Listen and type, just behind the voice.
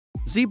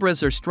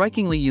Zebras are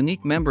strikingly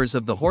unique members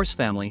of the horse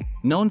family,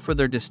 known for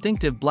their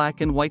distinctive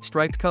black and white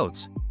striped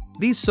coats.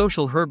 These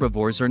social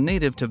herbivores are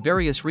native to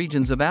various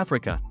regions of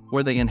Africa,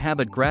 where they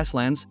inhabit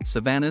grasslands,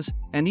 savannas,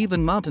 and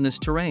even mountainous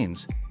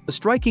terrains. The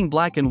striking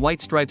black and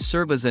white stripes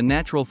serve as a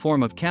natural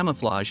form of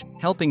camouflage,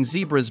 helping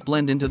zebras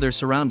blend into their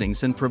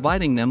surroundings and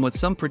providing them with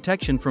some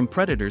protection from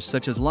predators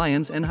such as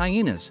lions and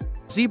hyenas.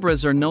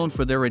 Zebras are known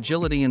for their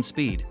agility and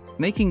speed,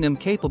 making them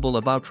capable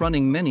of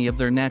outrunning many of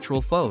their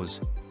natural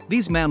foes.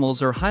 These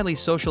mammals are highly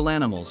social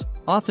animals,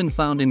 often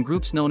found in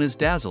groups known as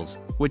dazzles,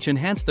 which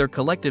enhance their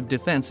collective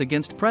defense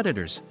against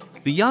predators.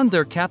 Beyond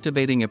their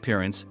captivating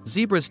appearance,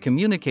 zebras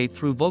communicate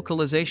through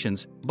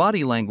vocalizations,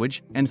 body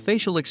language, and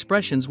facial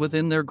expressions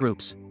within their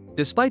groups.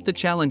 Despite the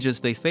challenges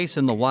they face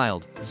in the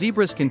wild,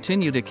 zebras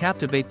continue to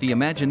captivate the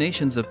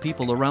imaginations of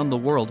people around the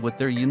world with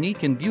their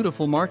unique and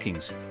beautiful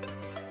markings.